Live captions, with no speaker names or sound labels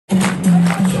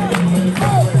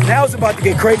Now's about to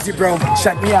get crazy, bro.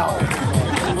 Check me out. It's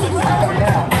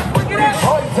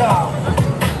party time.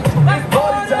 It's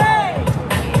party time.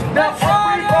 Now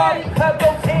everybody clap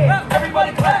those hands.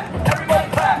 Everybody clap. Everybody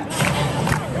clap.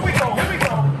 Here we go. Here we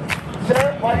go. Sir,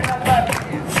 why you not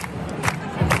clapping?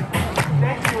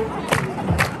 Thank you.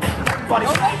 Everybody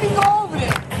clap. Let me go over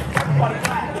there. Everybody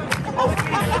clap.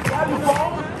 Okay, grab your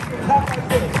phone. Clap like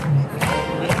this.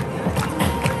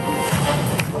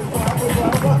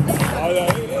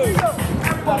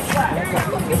 Everybody clap.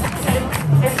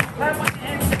 And clap with your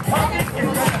hands in your pocket and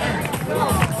clap your hands.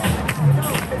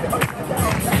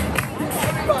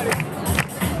 Everybody.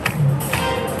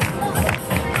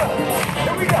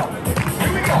 Here we go.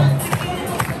 Here we go.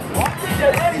 Watch it,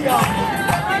 get ready, y'all.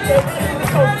 Get ready to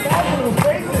go down to the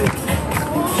faces.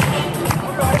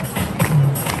 All right.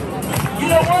 You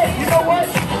know what? You know what?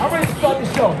 I'm ready to start the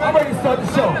show. I'm ready to start the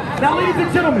show. Now, ladies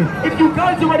and gentlemen, if you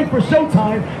guys are ready for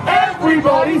showtime,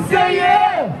 everybody say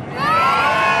yeah!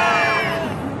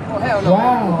 Oh, hell no.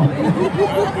 Wow.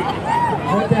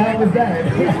 What the hell was that?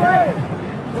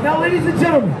 Now, ladies and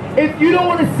gentlemen, if you don't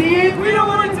want to see it, We don't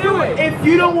want to do it. if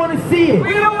you don't want to see it,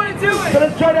 We don't want to do so it.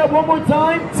 let's try that one more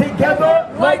time. Together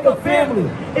like a family.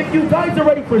 If you guys are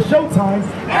ready for showtime,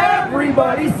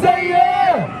 everybody say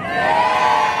yeah!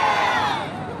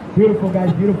 Beautiful,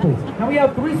 guys, beautiful. Now we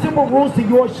have 3 simple rules to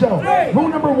your show. Rule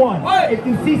number 1, if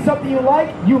you see something you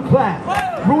like, you clap.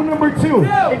 Rule number 2,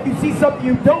 if you see something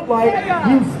you don't like,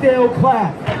 you still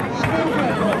clap.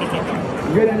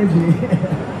 Good energy.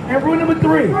 And rule number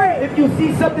 3, if you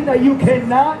see something that you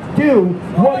cannot do,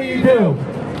 what do you do?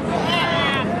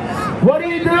 What do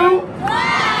you do?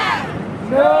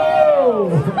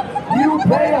 No! You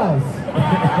pay us.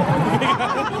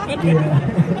 Yeah.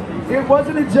 It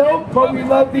wasn't a joke, but we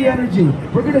love the energy.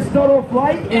 We're going to start off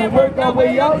light and work our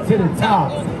way up to the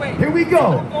top. Here we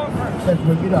go. Let's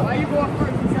look it up. Why you going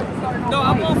first? No,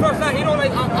 I'm going first. He don't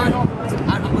like. I'm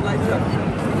gonna light you up.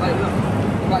 Light you up.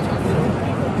 Watch out.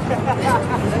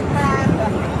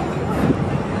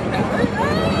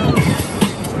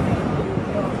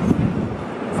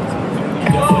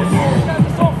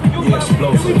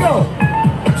 Here we go.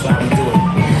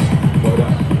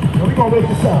 We're going to wake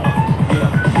this up.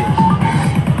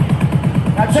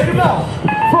 Now check it out.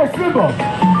 First limbo.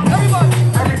 Everybody.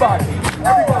 Everybody.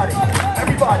 Everybody.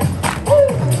 Everybody. Woo.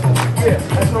 Yeah,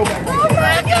 let's throw back. Oh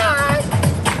my God.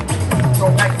 Throw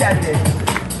back Saturday.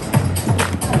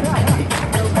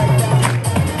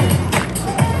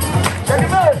 Check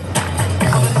it out.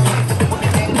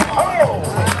 Oh.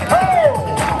 Oh.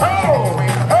 Oh.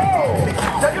 Oh.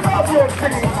 Check it out, New York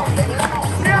City.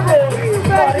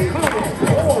 Everybody.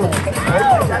 Oh.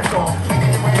 That's all.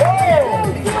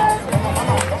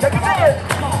 Check it out.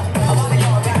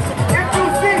 If you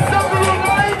see something you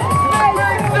like,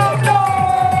 make some noise!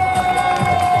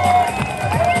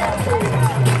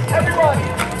 Everybody,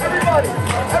 everybody,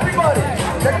 everybody,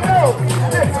 check it out.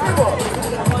 Next,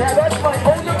 now that's my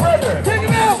older brother. Check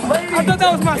him out. I thought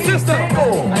that was my sister. Hey,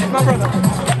 my brother.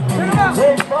 Check him out.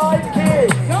 With 5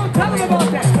 kids. Don't tell him about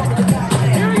that.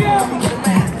 Here we go.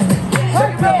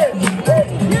 Check it out. Hey,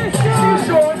 too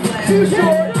short, too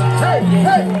short. Hey,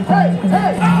 hey, hey,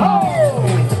 hey. Oh!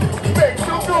 Make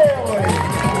some noise.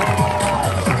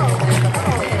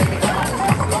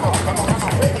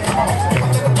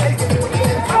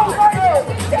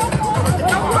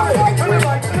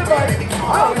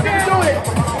 How can you do it?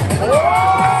 Whoa!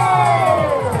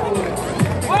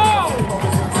 Whoa.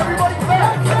 Everybody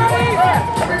clap! Everybody clap!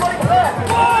 Everybody clap!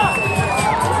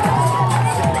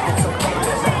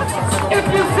 If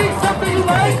you see something you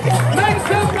like, make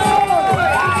some noise.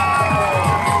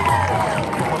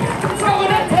 Throw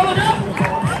it up, throw it up.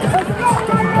 Let's go.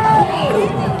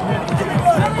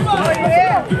 Everybody.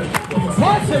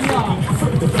 Watch him now.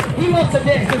 He wants to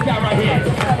dance, this guy right here.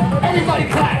 Everybody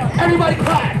clap. Everybody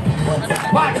clap.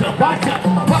 Watch him, watch him,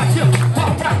 watch him. Now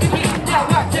rock the beat, now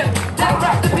watch him. Now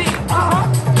rock the beat.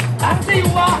 I see you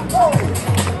rock.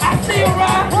 I see you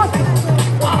rock.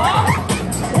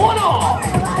 One off.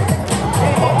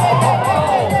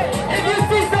 If you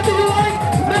see something you like,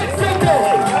 make some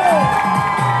noise.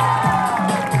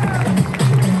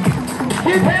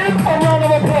 Give him a round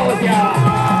of applause, y'all.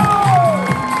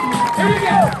 Here we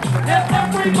go. Now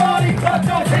everybody clap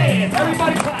those hands.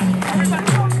 Everybody clap. Everybody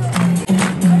clap.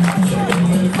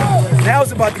 Now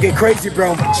it's about to get crazy,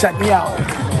 bro. Check me out.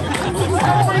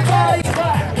 Everybody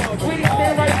clap. Sweetie,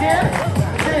 stand right there.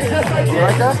 Stand just like this.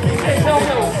 Right there? And don't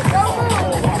move.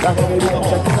 Check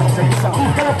this out, check this out.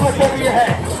 He's gonna flip over your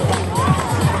head.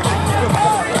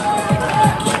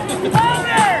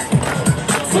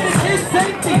 For the kids'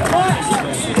 safety, clap.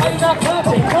 Why you not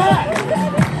clapping? Clap.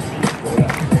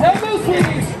 Now move,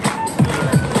 sweeties.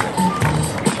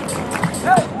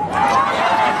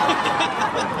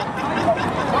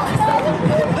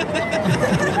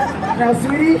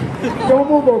 Don't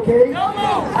move, okay? Don't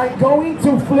move. I'm going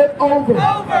to flip over.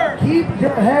 Over. Keep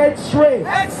your head straight.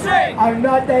 Head straight. I'm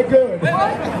not that good.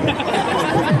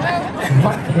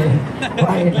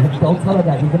 Ryan, don't tell her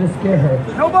that. You're gonna scare her.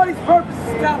 Nobody's purpose.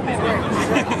 Stop it.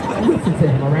 Listen to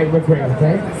him, all right? We're great,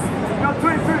 okay? No,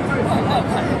 twin.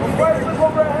 Before I flip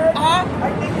over her head, Uh-huh. I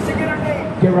think you should get her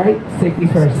name. Get right. Safety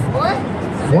first. What?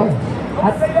 What?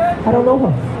 Say that? I don't know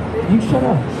her. You shut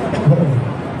up.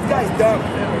 This guy's dumb. I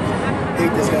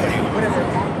hate this guy.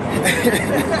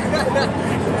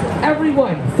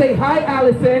 Everyone, say hi,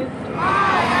 Allison.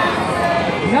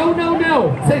 No.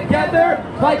 Together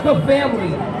like a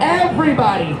family.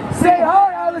 Everybody, Say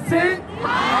hi, Allison.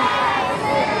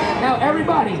 now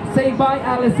everybody, say bye,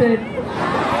 Allison.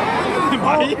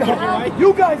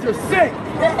 You guys are sick.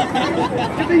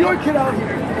 Get the York kid out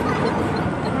here.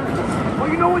 Well,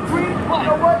 you know what, Tweet? You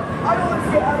know what? I don't want to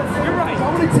see Allison. You're right. I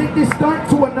want to take this stunt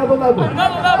to another level.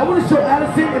 Another level. I want to show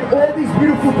Allison and all these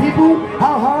beautiful people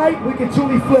how high we can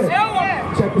truly flip.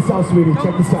 Check this out, sweetie.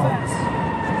 Check this out.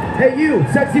 Hey, you,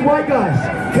 sexy white guy.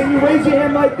 Can you raise your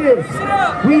hand like this?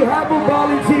 We have a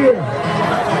volunteer. Now,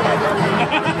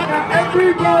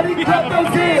 everybody clap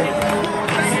those hands.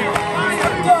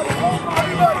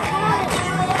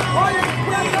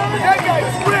 That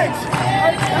guy's rich.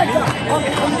 That guy.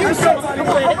 You somebody.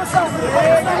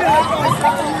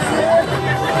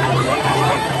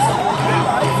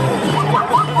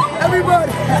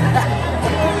 Everybody.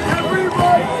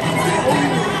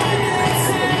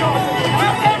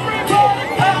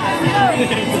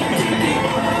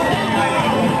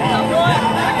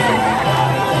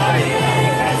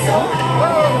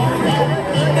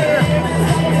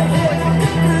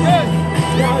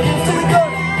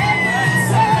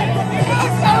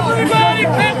 Everybody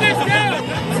get this down.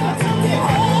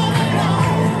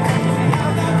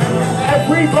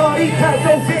 Everybody clap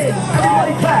those hands.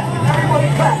 Everybody clap. Everybody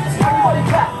clap. Everybody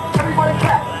clap. Everybody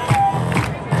clap.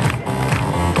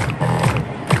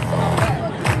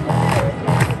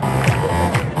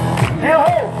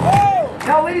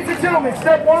 Now, ladies and gentlemen,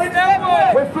 step one,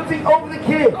 we're flipping over the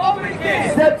kid. Over the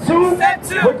kid. Step two, Step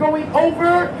 2. we're going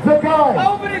over the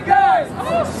guy. Over the guys.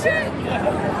 Oh shit.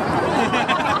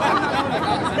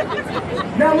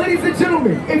 Now, ladies and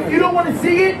gentlemen, if you don't want to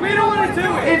see it, We don't want to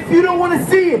do it. if you don't want to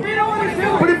see We it, don't want to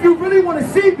do but it. if you really want to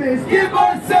see this, Give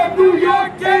us some New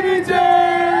York energy.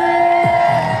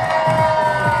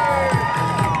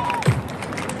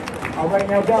 All right,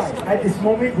 now guys, at this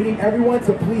moment, we need everyone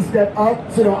to please step up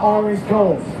to the orange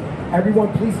cones.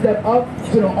 Everyone, please step up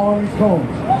to the orange cones.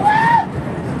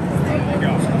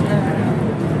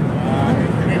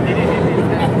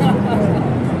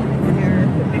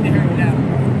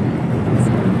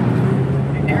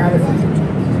 Allison,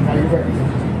 are you ready?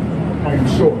 Are you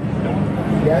sure?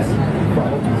 Yes?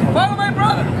 Follow my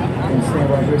brother. Can you stand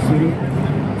right here, sweetie?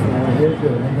 Stand right here,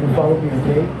 good. You're gonna follow me,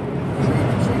 okay?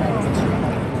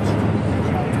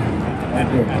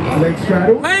 Leg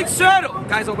straddle. Leg straddle.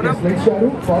 Guys, open up. Yes, leg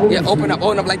straddle. Follow me. Yeah, open up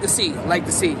like the sea. Like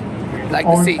the sea. Like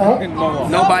the Arms sea. up.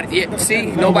 Nobody, yeah,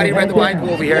 see, nobody read the Bible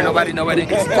over here. Nobody.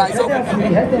 Guys, Head open. down,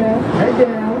 sweetie. Head down. Head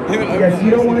down. Yes, you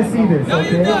don't want to see this, No,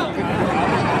 okay? you don't.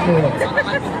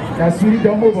 Yeah. Now, sweetie,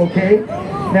 don't move, okay?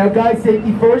 Now, guys,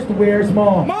 safety first. Where's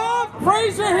mom? Mom,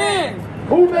 raise your hand.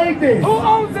 Who made this? Who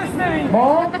owns this thing?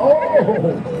 Mom?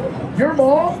 Oh, your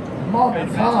mom? Mom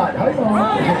is hot. Hi,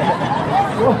 Mom.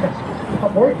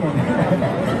 I'm working.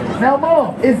 Now,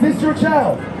 Mom, is this your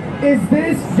child? Is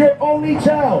this your only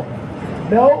child?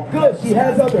 No? Good. She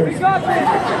has others. We got this.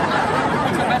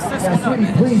 Mess this Now, one up,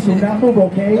 sweetie, man. please do not move,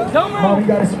 okay? Don't move. Mom, you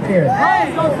got a spare.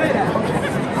 Ryan, don't say that.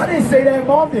 I didn't say that.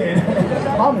 Mom did.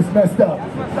 Mom is messed up.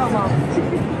 What's up, Mom?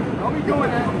 Don't be doing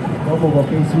that. Don't move,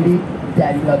 okay, sweetie?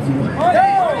 Daddy loves you. No!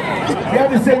 You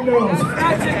have the same nose.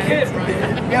 That's your kid.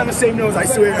 We have the same nose, I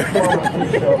swear.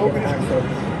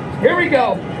 Here we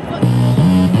go.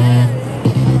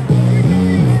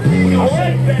 All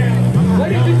right,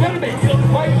 ladies and gentlemen,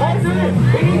 my partner,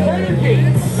 we need energy.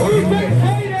 Who's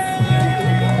excited?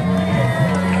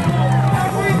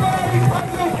 Everybody clap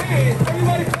those hands.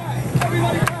 Everybody clap.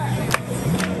 Everybody clap.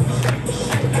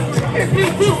 If you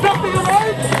see something you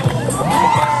like,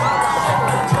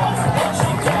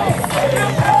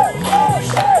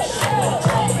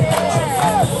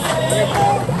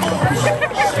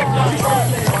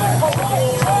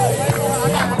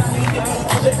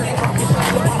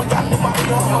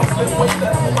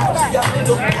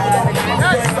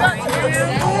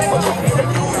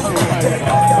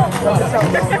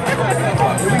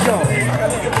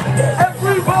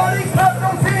 Everybody clap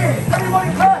those hands!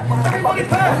 Everybody clap! Everybody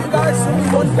clap! You guys, do me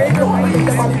one favor, please.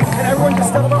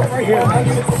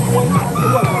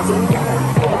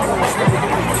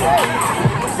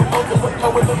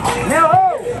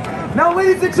 Now,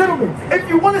 ladies and gentlemen, if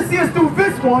you want to see us do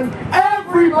this one,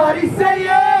 everybody say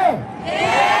yeah!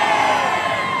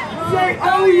 Yeah! Say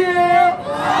oh yeah!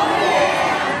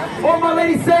 Oh yeah! Or my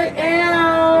lady say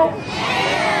ow!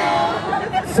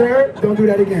 Sir, don't do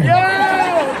that again.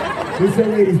 Yeah! We said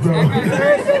ladies, bro.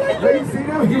 Ladies, see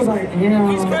them? He was like,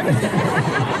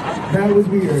 that was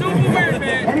weird. Super weird,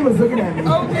 man. And he was looking at me.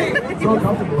 Okay. So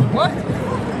uncomfortable. What?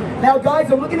 Now,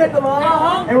 guys, I'm looking at the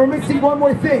line, and we're missing one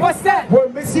more thing. What's that? We're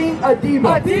missing a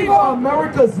diva. A diva?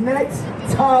 America's next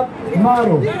top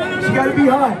model. She gotta be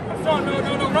hot.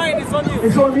 No, Ryan, it's on you.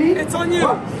 It's on me? It's on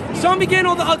you. Sean began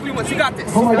all the ugly ones. You got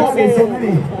this. Oh my God, there's so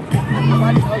many.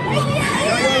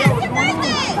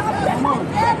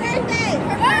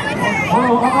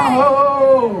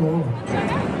 Oh.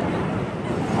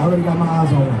 I already got my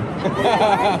eyes on her. She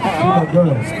look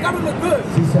good. She gotta look good.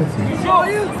 She's sexy. Show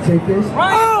you. Take this.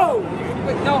 Ryan. Oh!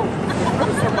 Wait, no.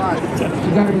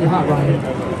 She gotta be hot, Ryan.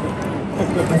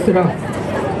 Mess it up.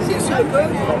 She look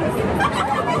good.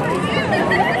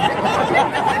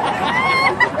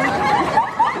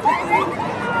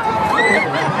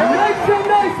 Make some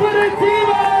noise for the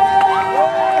diva!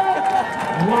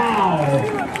 Wow.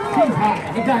 She's hot.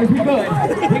 You guys, we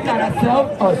good. We got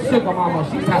ourselves a sugar mama.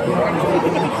 She's hot.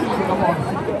 Sugar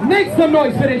mama. Make some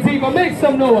noise for the diva. Make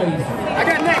some noise. I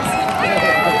got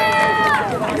next.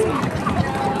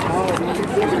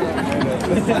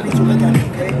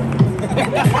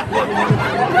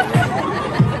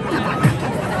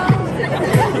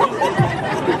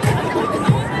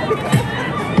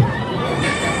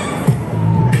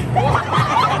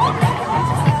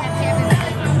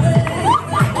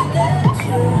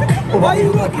 Why are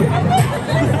you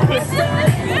looking?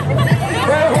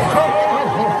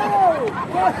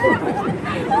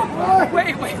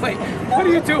 Wait. What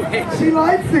are you doing? She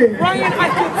likes it. Ryan, I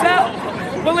can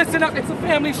tell. But listen up, it's a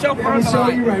family show. Put her on the show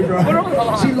line. you right, bro. Put her on the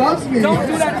line. She loves me. Don't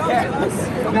do that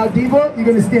again. Now, Diva, you're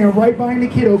gonna stand right behind the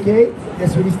kid, okay?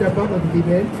 That's when you step up like a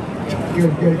Diva.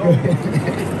 Good.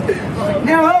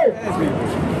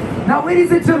 Now,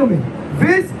 ladies and gentlemen,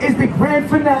 this is the grand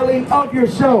finale of your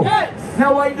show. Yes.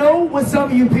 Now, I know what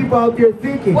some of you people out there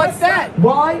thinking. What's that?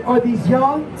 Why are these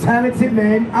young, talented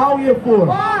men out here for?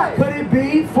 Why? Could it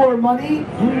be for money?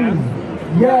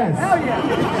 Yes. Hell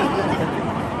yeah.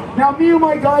 Now, me and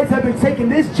my guys have been taking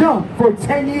this jump for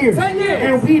 10 years. 10 years.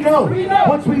 And we know,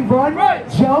 once we run, Right.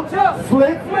 jump,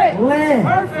 flip, land.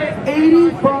 Perfect.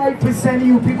 85% of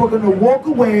you people are going to walk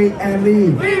away and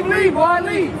leave. Leave, boy,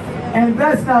 leave. And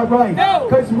that's not right. No.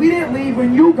 Because we didn't leave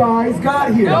when you guys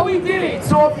got here. No, we didn't.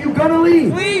 So if you're going to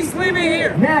leave, Please leave it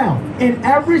here. now, an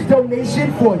average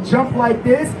donation for a jump like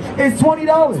this is $20.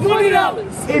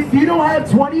 $20. If you don't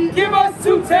have 20, Give us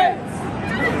 2 tens.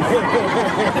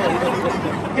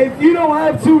 if you don't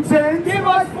have 2 tens, Give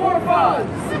us 4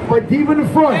 5s. but deep in the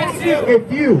front, That's you.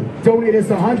 if you donate us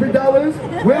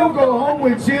 $100, we'll go home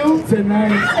with you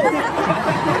tonight.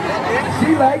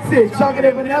 She likes it, chocolate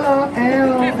and vanilla.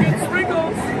 And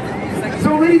Sprinkles.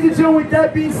 so, ladies and gentlemen, with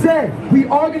that being said, we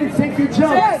are going to take your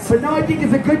jump. Yes. But now I think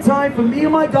it's a good time for me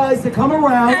and my guys to come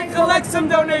around, And collect some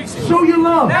donations. show your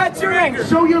love. That's your anger.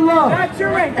 Show your love. That's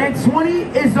your anger. And 20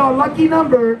 is our lucky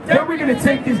number that we're going to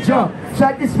take this jump. So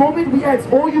at this moment, we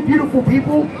ask all you beautiful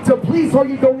people to please hold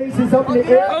your donations up in the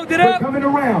air. Hold it We're up. coming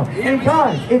around. And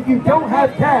guys, if you don't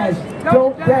have cash,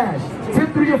 don't dash.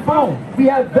 Tip through your phone. We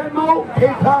have Venmo,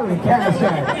 PayPal, and Cash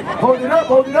App. Hold it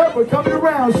up, we're coming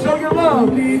around. Show your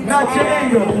love, not your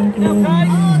anger.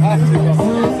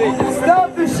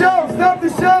 Stop the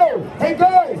show. Hey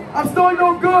guys, I'm starting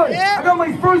off good. I got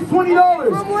my first $20.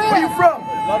 From where? Where you from?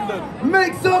 London.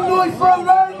 Make some noise for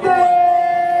London.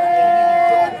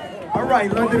 All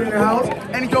right, London in the house.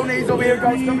 Any donations over here,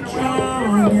 guys? Come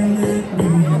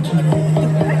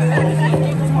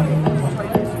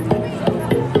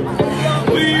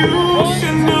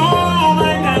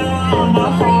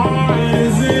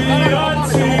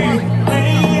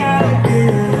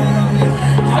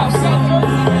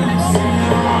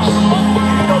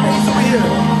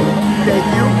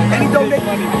Any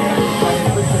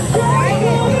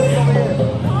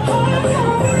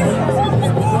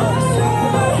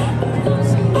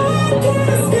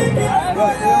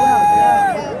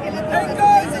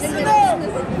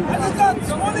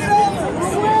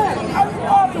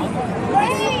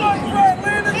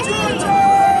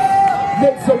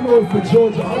Make some noise for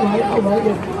Georgia. All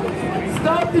right.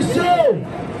 Stop the show.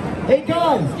 Hey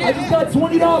guys, I just got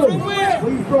 $20. From where?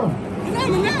 Where you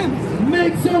from?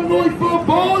 Make some noise for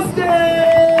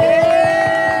Boston.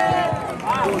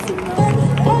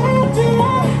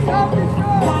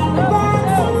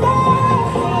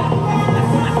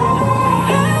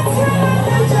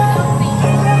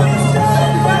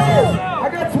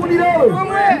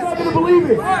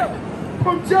 believe it?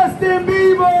 From Justin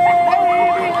Bieber!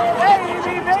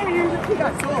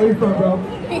 Where you from, bro?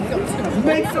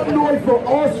 Make some noise for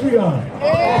Austria!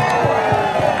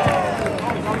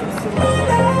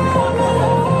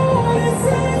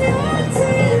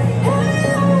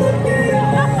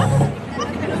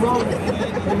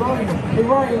 Hey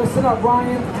Ryan, listen up,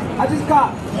 Ryan. I just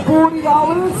got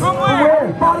 $40. From where?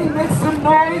 Everybody make some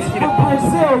noise for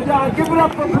Brazil. Y'all give it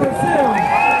up for Brazil.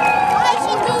 I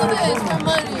should do this for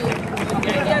money. I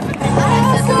should do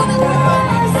this for money.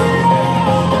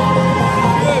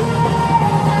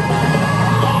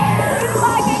 I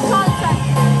get contract.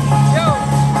 Yo,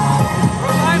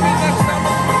 remind me next time.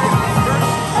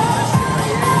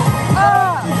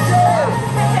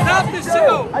 Stop the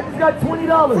show. I just got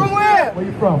 $20. From where? Where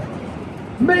you from?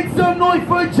 Make some noise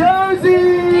for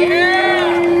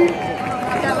Jersey!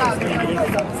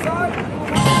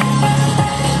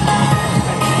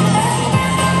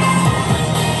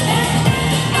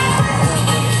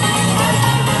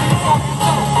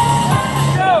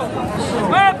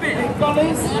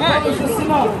 Fellas,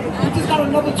 listen up. We just got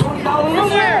another $20. From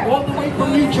where? All the way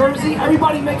from New Jersey.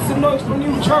 Everybody make some noise for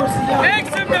New Jersey. Yeah. Make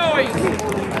some noise.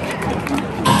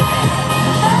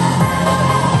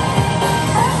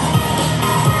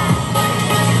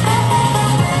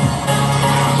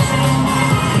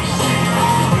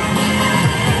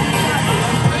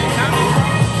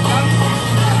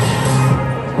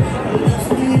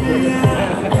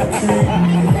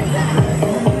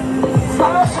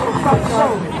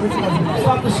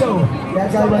 Stop the show.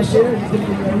 That guy right there, he's gonna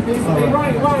give you everything. Hey,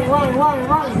 Ryan.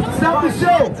 Stop the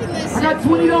show! I got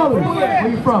 $20. Where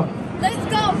you from? Let's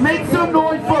go. Make some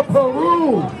noise for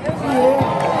Peru!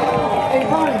 Hey,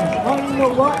 Ryan, you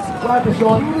know what? Clap it,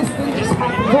 Sean. This thing just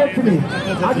happened. Talk to me.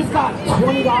 I just got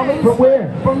 $20. From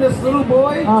where? From this little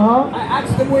boy. Uh-huh. I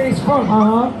asked him where he's from.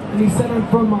 Uh-huh. And he said, I'm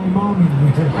from my mommy.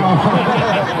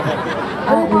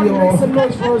 Everybody make some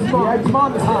noise for his mom. His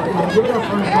mom is hot. Give it up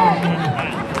for his mom.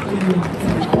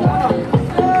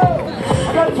 I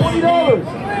got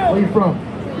 $20. Where you from?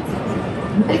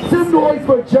 Make some noise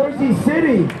for Jersey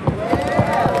City.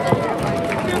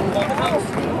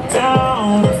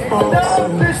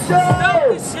 Stop the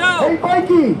show! Hey,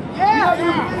 Mikey! Yeah! What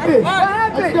happened? I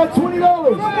just got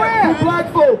 $20. From where? For black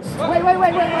folks. Wait.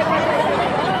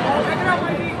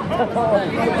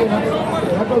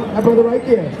 That brother right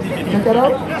there. Check that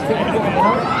out.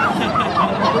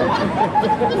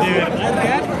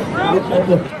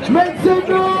 Make some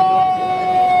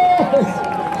noise!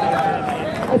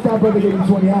 That's how brother gave him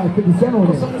 20 hours, 50 cents on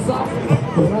it.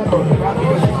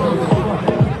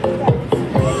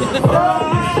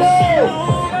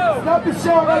 Stop the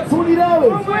show, I got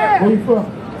 $20. Where you from?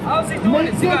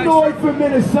 Make some noise for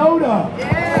Minnesota.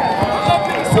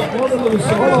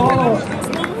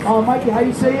 Hold on. Mikey, how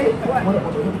you say it?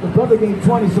 The brother gave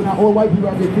 20, so now all white people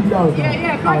have to get $50.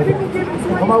 Yeah, black people give him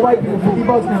 20. All my white people, $50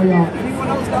 now, y'all. Anyone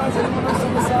else does? Anyone else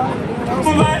on the side?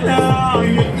 Right now,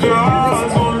 you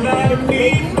just won't let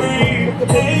me breathe.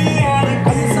 Hey,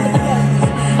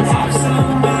 have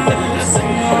some mercy.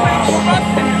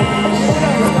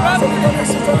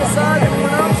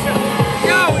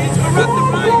 Yo, he's corrupted,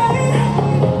 right?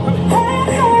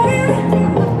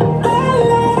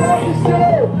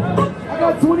 I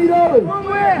got $20. From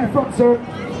where? You from, sir?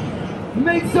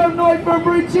 Make some noise for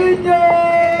Virginia!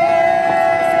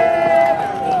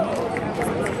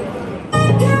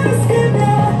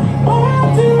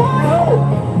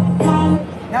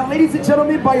 Now, ladies and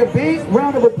gentlemen, by a big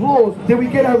round of applause, did we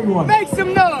get everyone? Make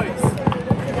some noise.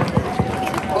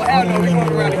 Oh, hell no, we going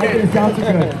around Okay, again. sounds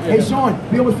good. Hey, Sean,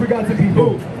 we almost forgot some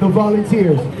people. The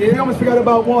volunteers. We almost forgot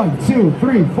about 1, 2,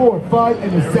 3, 4, 5,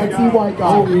 and the sexy white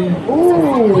guy. Ooh.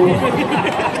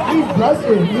 He's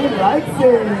blushing. He likes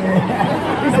it.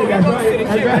 He said that's right.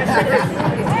 That's right.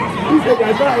 He said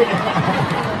that's right.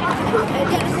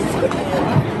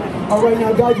 All right,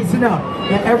 now, guys, listen up.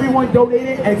 Now, everyone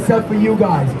donated except for you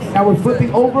guys. Now, we're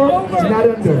flipping over, not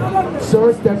under.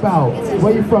 Sir, step out.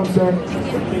 Where you from, sir?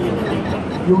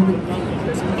 You in the...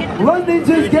 London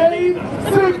just gave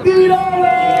 $50!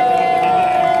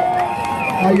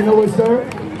 Now, you know what, sir?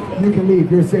 You can leave.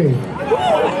 You're safe.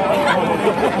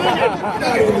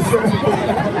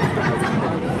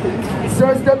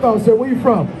 Sir, step out, sir. Where you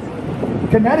from?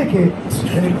 Connecticut.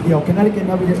 Yo, Connecticut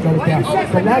never gets better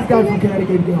cash. The last guy from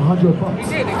Connecticut gave $100.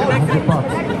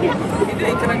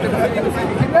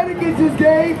 $100. Connecticut just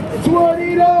gave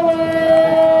 $20.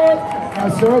 Now,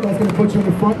 sir, that's going to put you in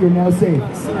the front. You're now safe.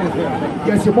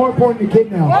 Yes, you're more important than the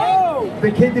kid now.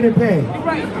 The kid didn't pay.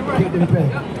 The kid didn't pay.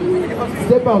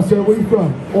 Step out, sir. Where you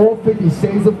from? All 50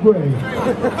 Shades of Grey.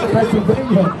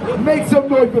 Pennsylvania. Make some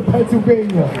noise for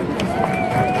Pennsylvania.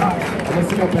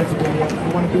 Listen up, Pennsylvania.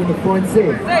 You want to be in the front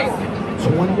seat.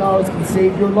 $20 can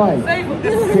save your life.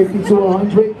 50 to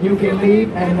 100, you can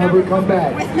leave and never come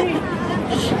back.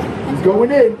 He's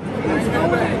going in.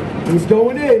 He's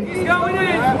going in. He's going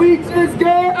in. We just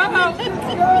got a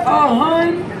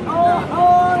hun,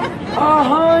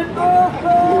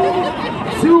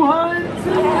 200.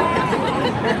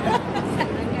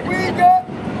 We got.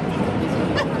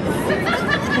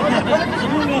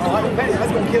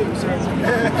 That's gonna kill you, sir.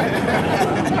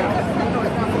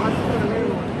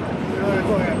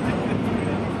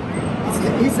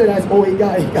 He said that's all he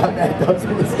got. He got that up to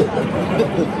his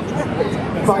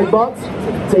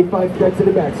 $5. Take 5 steps to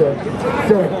the back, sir.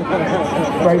 Sir,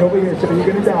 right over here, sir. You're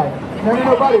gonna die.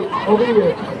 No, buddy. Over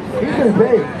here. He's gonna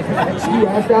pay. You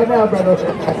asked out now, brother.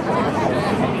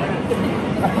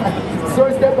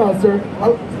 Sir, step out, sir.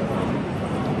 Oh.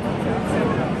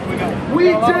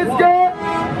 We just got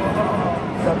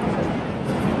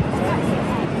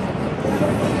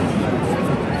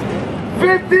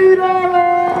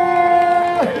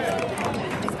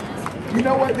 $50. You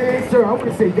know what, Dan, sir? I'm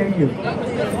gonna say thank you.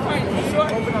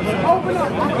 Open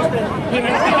up.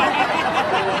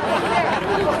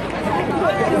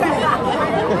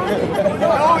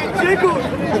 Oh, it jiggled.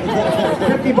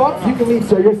 $50, you can leave,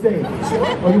 sir. You're safe.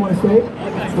 Oh, you want to stay?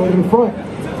 Go to the front.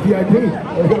 VIP. You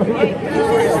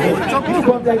can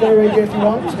bump that guy right there if you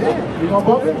want. You want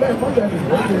to bump it? Man, bump that.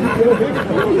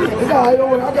 No, I don't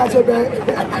want. I got your back.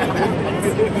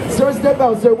 Sir, step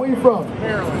out, sir. Where you from?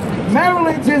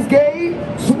 Maryland just gave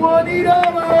 $20.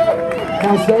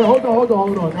 Now, sir, hold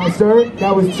on. Now, sir,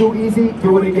 that was too easy.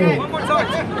 Do it again. One more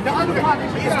time. The other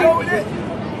pocket. He's going in.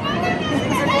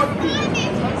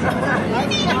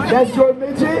 That's your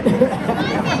midget?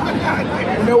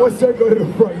 You know what, sir? Go to the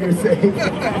front. You're safe.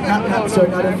 Not, sir,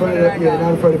 not in front of the,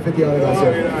 not in front of $50 guy,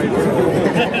 sir.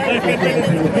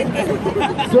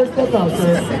 Sir, step out,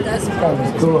 sir. That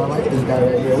was cool. I like this guy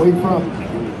right here. Where you from?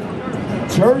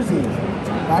 Jersey.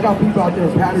 I got people out there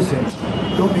in Patterson.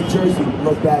 Don't make Jersey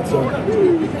look bad, sir.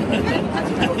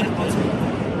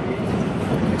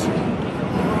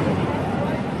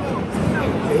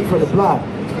 Hey, for the block.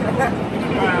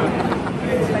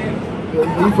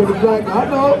 Leave for the black. I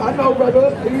know,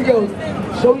 brother. Here he goes.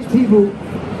 Show these people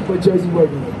what Jersey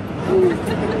working with.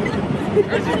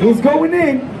 He's going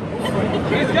in.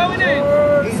 He's going in.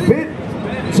 He's bit.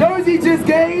 Jersey just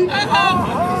gave a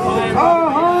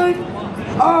hun.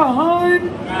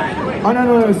 Oh,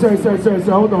 no, sir.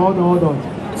 Hold on.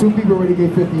 2 people already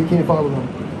gave 50. You can't follow them.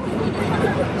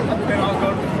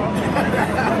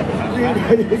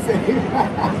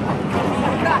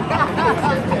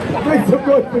 Make some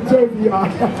noise for Jersey, y'all.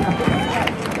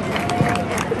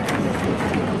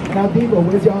 Now, Devo,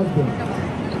 where's your husband?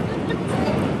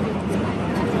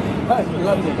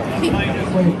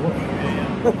 Wait, what?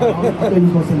 I thought you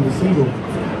was going to say you're single.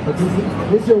 But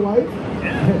this your wife?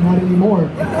 Not anymore.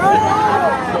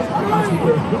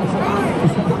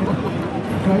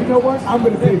 Now, you know what? I'm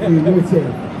going to pay for you. You're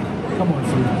safe. Come on,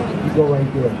 sweetie. You go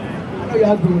right there. Your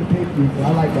husband would pay for you, but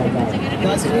I like that guy.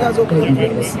 Guys, can you guys open up?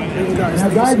 Now,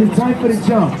 guys, it's time for the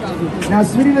jump. Now,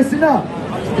 sweetie, listen up.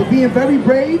 For being very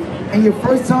brave and your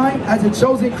first time as a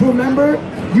chosen crew member,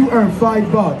 you earn $5.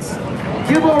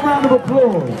 Give her a round of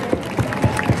applause.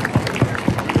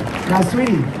 Now,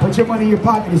 sweetie, put your money in your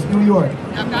pocket. It's New York. Hey,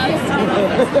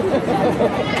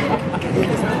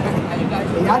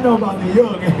 I know about New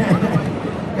York.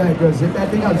 Go ahead, girl, zip that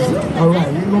thing up. All right,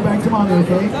 you can go back to mommy,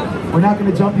 okay? We're not going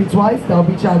to jump you twice. That'll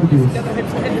be child abuse.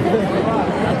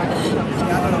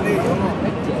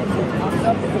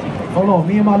 Hold on,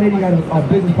 me and my lady got a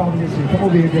business proposition. Come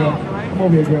over here, girl.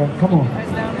 Come on.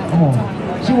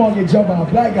 She won't get jumped by a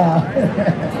black guy.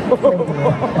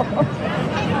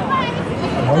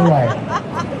 All right,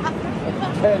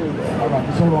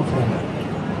 just hold on to him.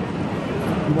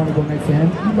 You want to go next to him?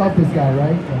 You love this guy,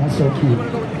 right? Yeah, that's so cute.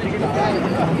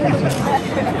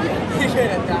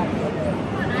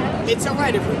 It's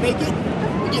alright if we make it.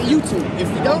 We get YouTube. If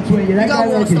we don't, Yeah, that guy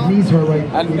like his knees hurt right.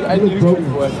 I You do look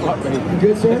broken. work, not me. You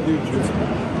good, sir?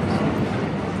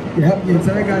 Yeah,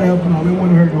 tell that guy to help him out. We don't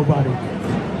want to hurt nobody.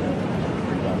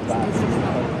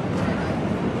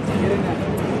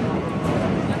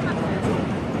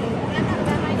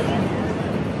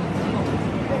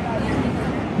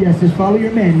 Yes, just follow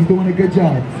your man. He's doing a good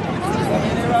job.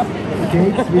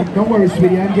 Okay, sweet. Don't worry,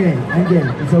 sweetie. I'm gay.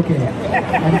 It's okay.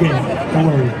 I'm gay.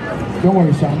 Don't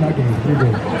worry, Sean. I'm not gay. You're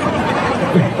good.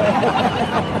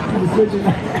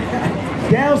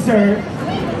 Down, sir.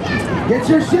 Get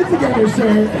your shit together,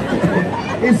 sir.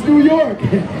 It's New York.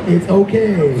 It's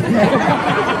okay.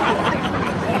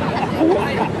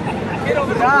 Get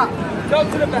over there.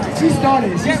 Go to the back. She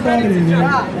started it, man.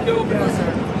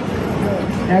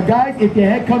 Now guys, if your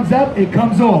head comes up, it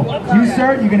comes off. You,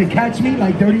 sir, you're gonna catch me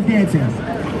like Dirty Dancing.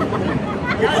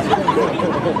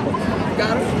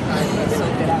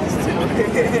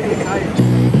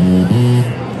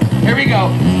 Here we go.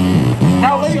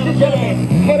 Now, ladies and gentlemen,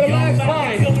 for the last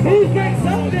time, who's next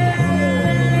up there?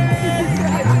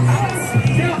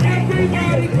 Now,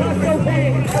 everybody clap your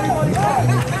hands. Everybody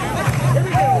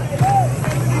clap.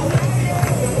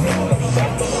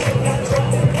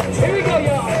 Here we go,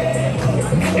 y'all.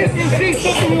 If you see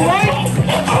something you like,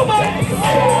 oh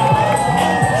my!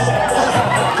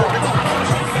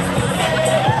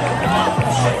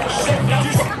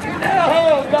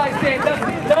 Oh, guys, stand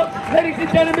up. Ladies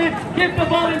and gentlemen, give the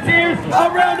volunteers a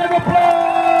round of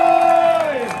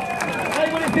applause! I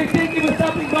want to say thank you for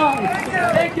stopping by.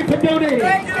 Thank you for donating.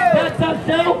 That's our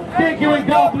show. Thank you and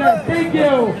God bless. Thank you.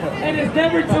 And it's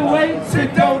never too late to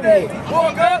donate.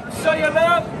 Walk up, show your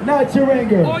love, Not your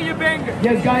anger. or your banger.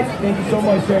 Yes, guys, thank you so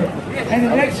much, sir. And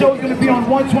the next show is going to be on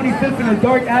 125th in a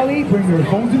dark alley. Bring your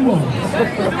phones and wallets.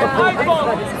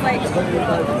 iPhone. Like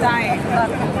dying.